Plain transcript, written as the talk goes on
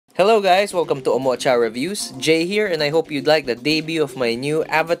Hello guys, welcome to Omocha Reviews. Jay here, and I hope you'd like the debut of my new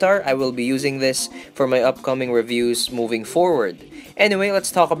avatar. I will be using this for my upcoming reviews moving forward. Anyway,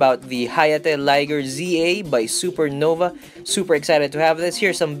 let's talk about the Hayate Liger ZA by Supernova. Super excited to have this.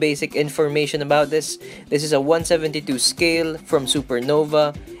 Here's some basic information about this. This is a 1/72 scale from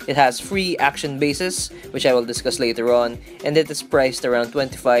Supernova. It has free action bases, which I will discuss later on, and it is priced around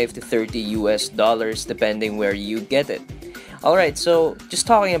 25 to 30 US dollars depending where you get it. Alright, so just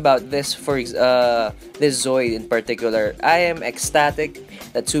talking about this this Zoid in particular, I am ecstatic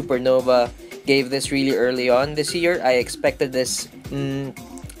that Supernova gave this really early on this year. I expected this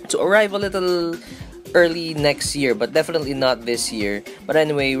to arrive a little early next year, but definitely not this year. But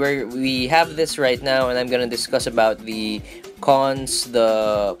anyway, we have this right now, and I'm gonna discuss about the cons,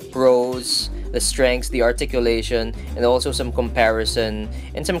 the pros, the strengths, the articulation, and also some comparison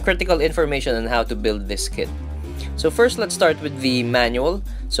and some critical information on how to build this kit. So first, let's start with the manual.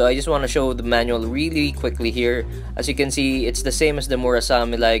 So I just want to show the manual really quickly here. As you can see, it's the same as the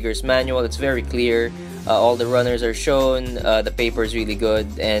Hayate Liger's manual. It's very clear. All the runners are shown. The paper is really good,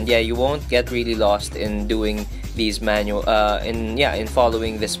 and yeah, you won't get really lost in doing these in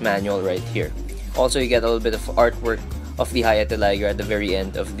following this manual right here. Also, you get a little bit of artwork of the Hayate Liger at the very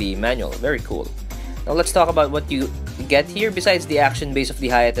end of the manual. Very cool. Now let's talk about what you get here. Besides the action base of the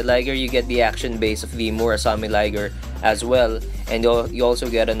Hayate Liger, you get the action base of the Hayate Liger as well, and you also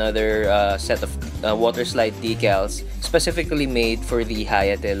get another set of water slide decals specifically made for the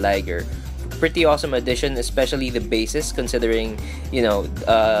Hayate Liger. Pretty awesome addition, especially the bases, considering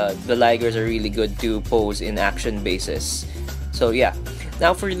the Ligers are really good to pose in action bases. So yeah.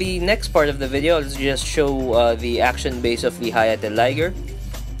 Now for the next part of the video, let's just show the action base of the Hayate Liger.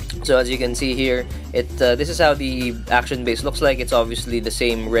 So as you can see here, this is how the action base looks like. It's obviously the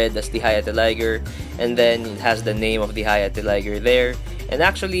same red as the Hayate Liger, and then it has the name of the Hayate Liger there. And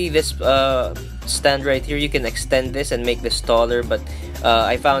actually, this stand right here, you can extend this and make this taller, but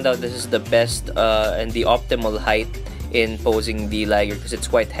I found out this is the best and the optimal height in posing the Liger because it's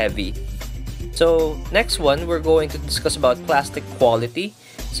quite heavy. So next one, we're going to discuss about plastic quality.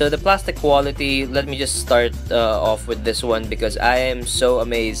 So the plastic quality, let me just start off with this one because I am so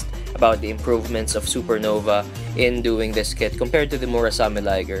amazed about the improvements of Supernova in doing this kit compared to the Hayate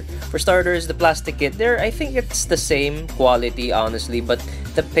Liger. For starters, the plastic kit there, I think it's the same quality honestly, but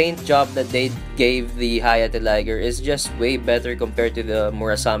the paint job that they gave the Hayate Liger is just way better compared to the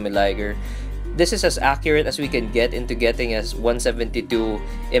Hayate Liger. This is as accurate as we can get into getting a 1/72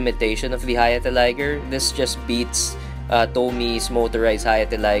 imitation of the Hayate Liger. This just beats Tomi's motorized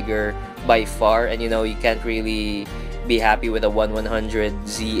Hayate Liger by far, and you can't really be happy with a 1/100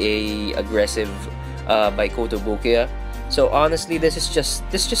 ZA aggressive by Kotobukiya. So honestly, this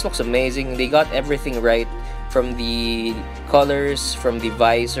just looks amazing. They got everything right, from the colors, from the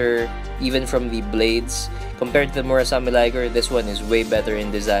visor, even from the blades. Compared to the Hayate Liger, this one is way better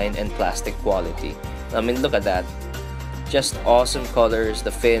in design and plastic quality. I mean, look at that. Just awesome colors,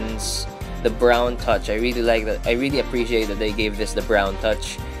 the fins, the brown touch. I really like that. I really appreciate that they gave this the brown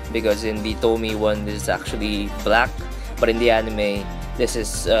touch, because in the Tomi one, this is actually black, but in the anime, this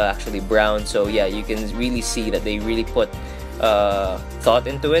is actually brown. So yeah, you can really see that they really put thought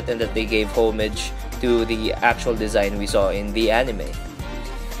into it, and that they gave homage to the actual design we saw in the anime.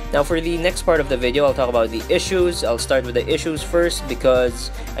 Now for the next part of the video, I'll talk about the issues. I'll start with the issues first because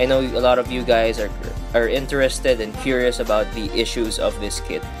I know a lot of you guys are interested and curious about the issues of this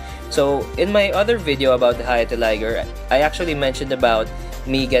kit. So in my other video about the Hayate Liger, I actually mentioned about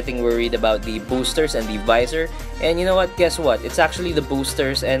me getting worried about the boosters and the visor. And you know what? Guess what? It's actually the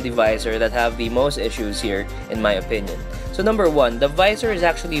boosters and the visor that have the most issues here, in my opinion. So number one, the visor is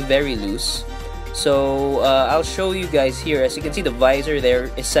actually very loose. So I'll show you guys here. As you can see, the visor there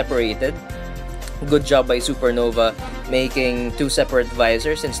is separated. Good job by Supernova making two separate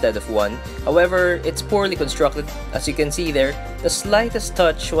visors instead of one. However, it's poorly constructed. As you can see there, the slightest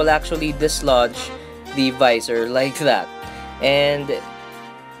touch will actually dislodge the visor like that. And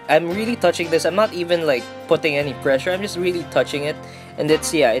I'm really touching this. I'm not even like putting any pressure. I'm just really touching it, and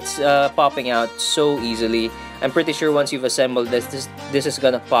it's popping out so easily. I'm pretty sure once you've assembled this is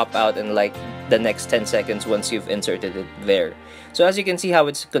gonna pop out in like the next 10 seconds once you've inserted it there. So as you can see how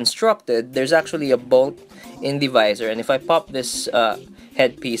it's constructed, there's actually a bolt in the visor, and if I pop this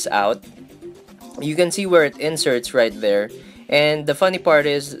headpiece out, you can see where it inserts right there. And the funny part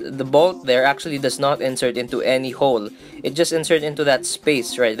is, the bolt there actually does not insert into any hole. It just inserts into that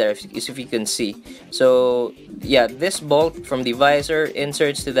space right there, if you can see. So yeah, this bolt from the visor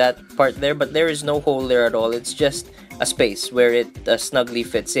inserts to that part there, but there is no hole there at all. It's just a space where it snugly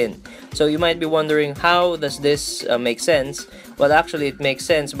fits in. So you might be wondering, how does this make sense? Well, actually it makes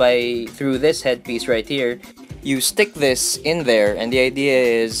sense through this headpiece right here. You stick this in there, and the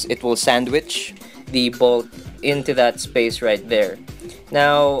idea is it will sandwich the bolt into that space right there.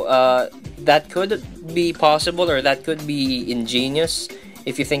 Now, that could be possible, or that could be ingenious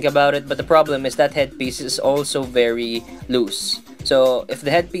if you think about it, but the problem is that headpiece is also very loose. So if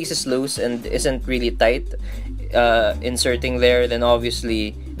the headpiece is loose and isn't really tight, inserting there, then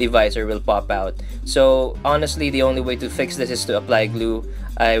obviously the visor will pop out. So honestly, the only way to fix this is to apply glue.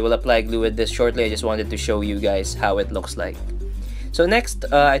 I will apply glue with this shortly. I just wanted to show you guys how it looks like. So next,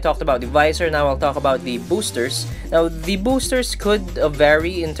 I talked about the visor. Now I'll talk about the boosters. Now the boosters could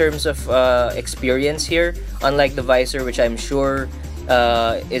vary in terms of experience here, unlike the visor, which I'm sure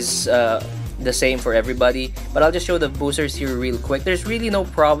is the same for everybody. But I'll just show the boosters here real quick. There's really no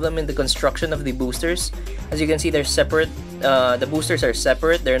problem in the construction of the boosters. As you can see, they're separate. The boosters are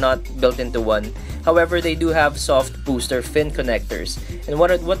separate. They're not built into one. However, they do have soft booster fin connectors. And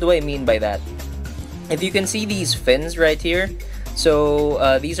what do I mean by that? If you can see these fins right here,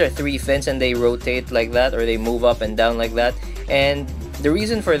 so these are 3 fins, and they rotate like that, or they move up and down like that. And the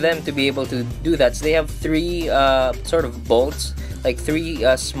reason for them to be able to do that is they have 3 sort of bolts, like 3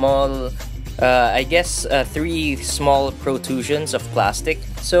 small, I guess 3 small protrusions of plastic.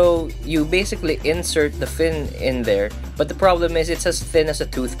 So you basically insert the fin in there, but the problem is it's as thin as a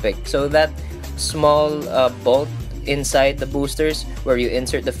toothpick. So that small bolt inside the boosters where you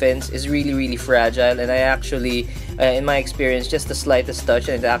insert the fins is really fragile, and I actually, in my experience, just the slightest touch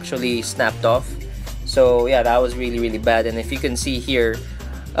and it actually snapped off. So yeah, that was really bad. And if you can see here,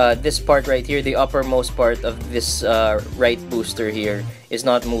 this part right here, the uppermost part of this right booster here is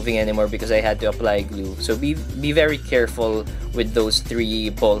not moving anymore because I had to apply glue. So be very careful with those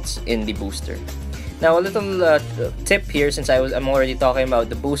 3 bolts in the booster. Now a little tip here, since I'm already talking about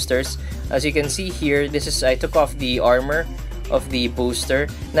the boosters. As you can see here, I took off the armor of the booster.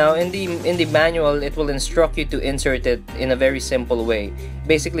 Now in the manual, it will instruct you to insert it in a very simple way,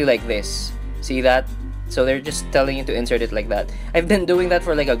 basically like this. See that? So they're just telling you to insert it like that. I've been doing that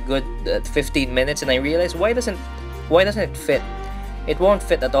for like a good 15 minutes, and I realized, why doesn't it fit? It won't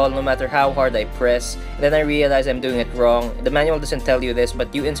fit at all, no matter how hard I press. Then I realized I'm doing it wrong. The manual doesn't tell you this,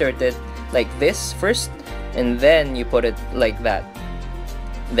 but you insert it like this first, and then you put it like that.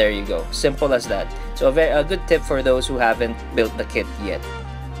 There you go. Simple as that. So a good tip for those who haven't built the kit yet.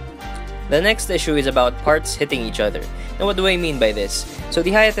 The next issue is about parts hitting each other. Now what do I mean by this? So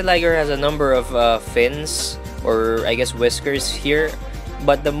the Hayate Liger has a number of fins, or I guess whiskers here,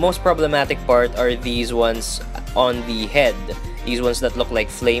 but the most problematic part are these ones on the head. These ones that look like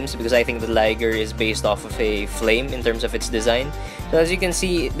flames, because I think the Liger is based off of a flame in terms of its design. So as you can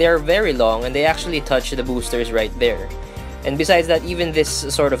see, they're very long, and they actually touch the boosters right there. And besides that, even this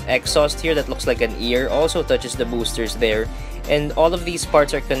sort of exhaust here that looks like an ear also touches the boosters there. And all of these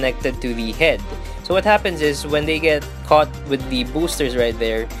parts are connected to the head. So what happens is, when they get caught with the boosters right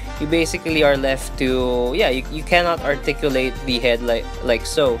there, you basically are left to, yeah, you cannot articulate the head like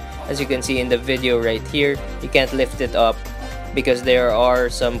so. As you can see in the video right here, you can't lift it up because there are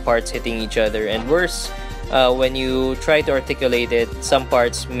some parts hitting each other. And worse, when you try to articulate it, some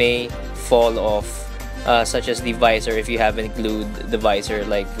parts may fall off. Such as the visor, if you haven't glued the visor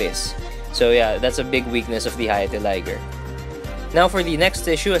like this. So yeah, that's a big weakness of the Hayate Liger. Now for the next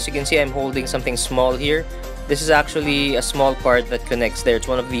issue, as you can see, I'm holding something small here. This is actually a small part that connects there. It's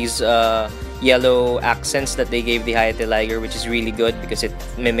one of these yellow accents that they gave the Hayate Liger, which is really good because it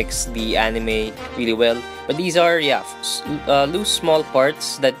mimics the anime really well. But these are, yeah, loose small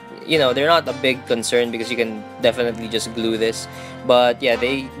parts that, you know, they're not a big concern because you can definitely just glue this. But yeah,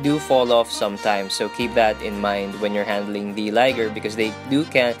 they do fall off sometimes, so keep that in mind when you're handling the Liger, because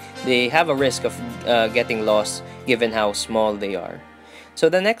they have a risk of getting lost given how small they are. So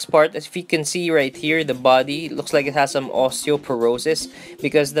the next part, as you can see right here, the body looks like it has some osteoporosis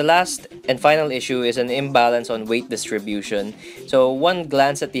because the last and final issue is an imbalance on weight distribution. So one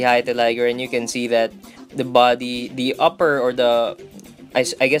glance at the Hayate Liger and you can see that the body, the upper, or the I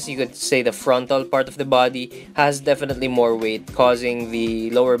guess you could say the frontal part of the body, has definitely more weight, causing the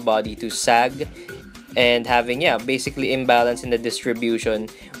lower body to sag and having, yeah, basically imbalance in the distribution,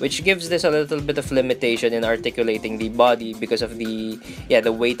 which gives this a little bit of limitation in articulating the body because of the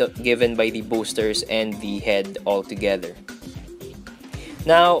weight given by the boosters and the head altogether.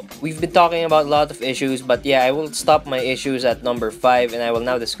 Now, we've been talking about a lot of issues, but yeah, I will stop my issues at number 5 and I will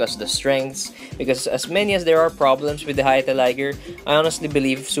now discuss the strengths, because as many as there are problems with the Hayate Liger, I honestly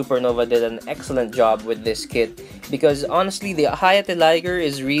believe Supernova did an excellent job with this kit, because honestly, the Hayate Liger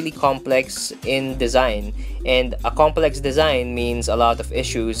is really complex in design, and a complex design means a lot of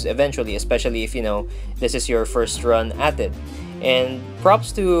issues eventually, especially if, you know, this is your first run at it. And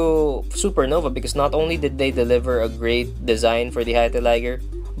props to Supernova, because not only did they deliver a great design for the Hayate Liger,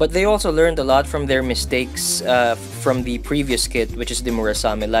 but they also learned a lot from their mistakes from the previous kit, which is the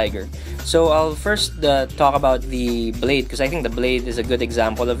Murasame Liger. So I'll first talk about the blade, because I think the blade is a good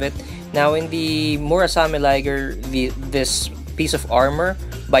example of it. Now in the Murasame Liger, this piece of armor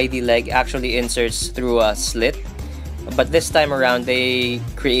by the leg actually inserts through a slit. But this time around, they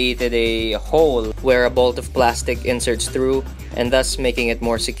created a hole where a bolt of plastic inserts through, and thus making it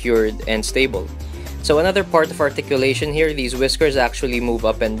more secured and stable. So another part of articulation here, these whiskers actually move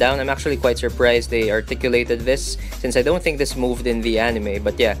up and down. I'm actually quite surprised they articulated this, since I don't think this moved in the anime.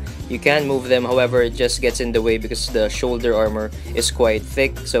 But yeah, you can move them, however it just gets in the way because the shoulder armor is quite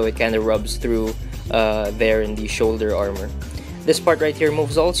thick, so it kind of rubs through there in the shoulder armor. This part right here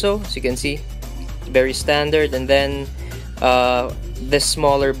moves also, as you can see. Very standard. And then this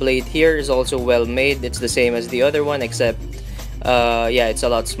smaller blade here is also well made. It's the same as the other one, except yeah, it's a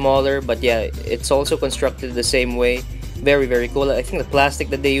lot smaller, but yeah, it's also constructed the same way. Very cool. I think the plastic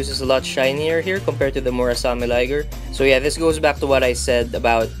that they use is a lot shinier here compared to the Murasame Liger. So yeah, this goes back to what I said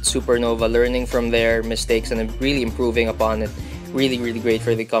about Supernova learning from their mistakes and really improving upon it. Really great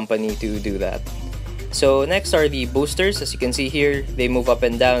for the company to do that. So next are the boosters. As you can see here, they move up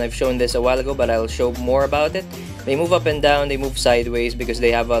and down. I've shown this a while ago, but I'll show more about it. They move up and down, they move sideways because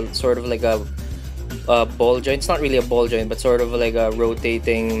they have a sort of like a ball joint. It's not really a ball joint, but sort of like a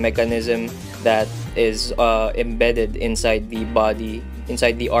rotating mechanism that is embedded inside the body,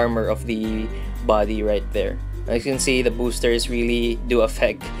 inside the armor of the body right there. As you can see, the boosters really do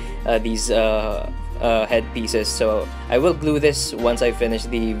affect these head pieces. So I will glue this once I finish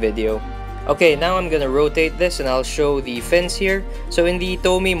the video. Okay, now I'm gonna rotate this and I'll show the fins here. So in the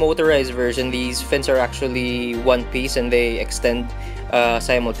Tomy motorized version, these fins are actually one piece and they extend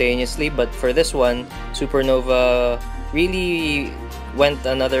simultaneously, but for this one, Supernova really went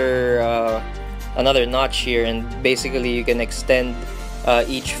another notch here, and basically you can extend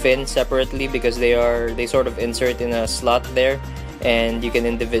each fin separately because they sort of insert in a slot there, and you can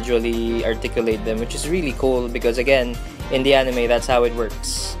individually articulate them, which is really cool because again, in the anime, that's how it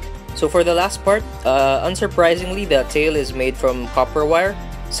works. So for the last part, unsurprisingly, the tail is made from copper wire,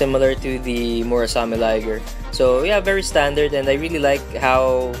 similar to the Murasame Liger. So yeah, very standard, and I really like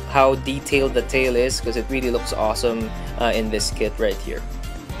how detailed the tail is because it really looks awesome in this kit right here.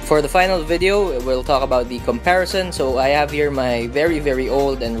 For the final video, we'll talk about the comparison. So I have here my very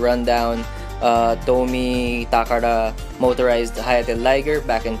old and rundown Tomy Takara motorized Hayate Liger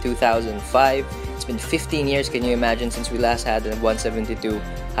back in 2005. It's been 15 years, can you imagine, since we last had a 172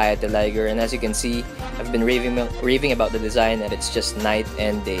 Hayate Liger, and as you can see, I've been raving about the design, and it's just night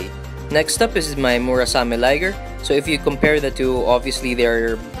and day. Next up is my Murasame Liger. So if you compare the two, obviously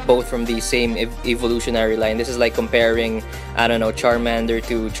they're both from the same evolutionary line. This is like comparing, I don't know, Charmander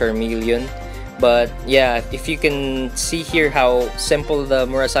to Charmeleon. But yeah, if you can see here how simple the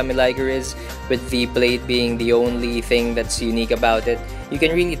Murasame Liger is, with the blade being the only thing that's unique about it, you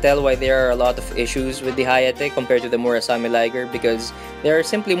can really tell why there are a lot of issues with the Hayate compared to the Murasame Liger, because there are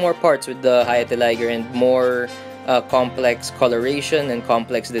simply more parts with the Hayate Liger and more complex coloration and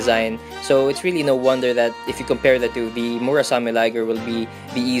complex design. So it's really no wonder that if you compare the two, the Murasame Liger will be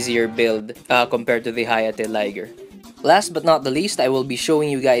the easier build compared to the Hayate Liger. Last but not the least, I will be showing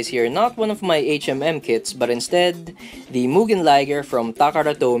you guys here not one of my HMM kits, but instead the Mugen Liger from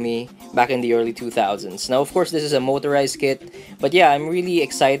Takara Tomy back in the early 2000s. Now, of course, this is a motorized kit, but yeah, I'm really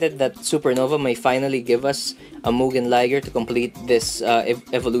excited that Supernova may finally give us a Mugen Liger to complete this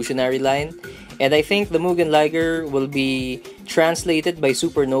evolutionary line. And I think the Mugen Liger will be translated by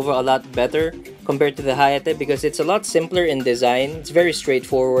Supernova a lot better compared to the Hayate because it's a lot simpler in design. It's very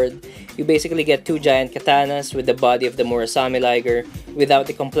straightforward. You basically get two giant katanas with the body of the Murasame Liger without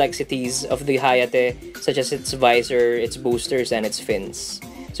the complexities of the Hayate, such as its visor, its boosters, and its fins.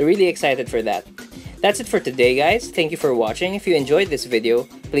 So really excited for that. That's it for today, guys. Thank you for watching. If you enjoyed this video,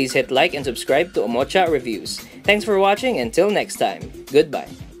 please hit like and subscribe to Omocha Reviews. Thanks for watching. Until next time. Goodbye.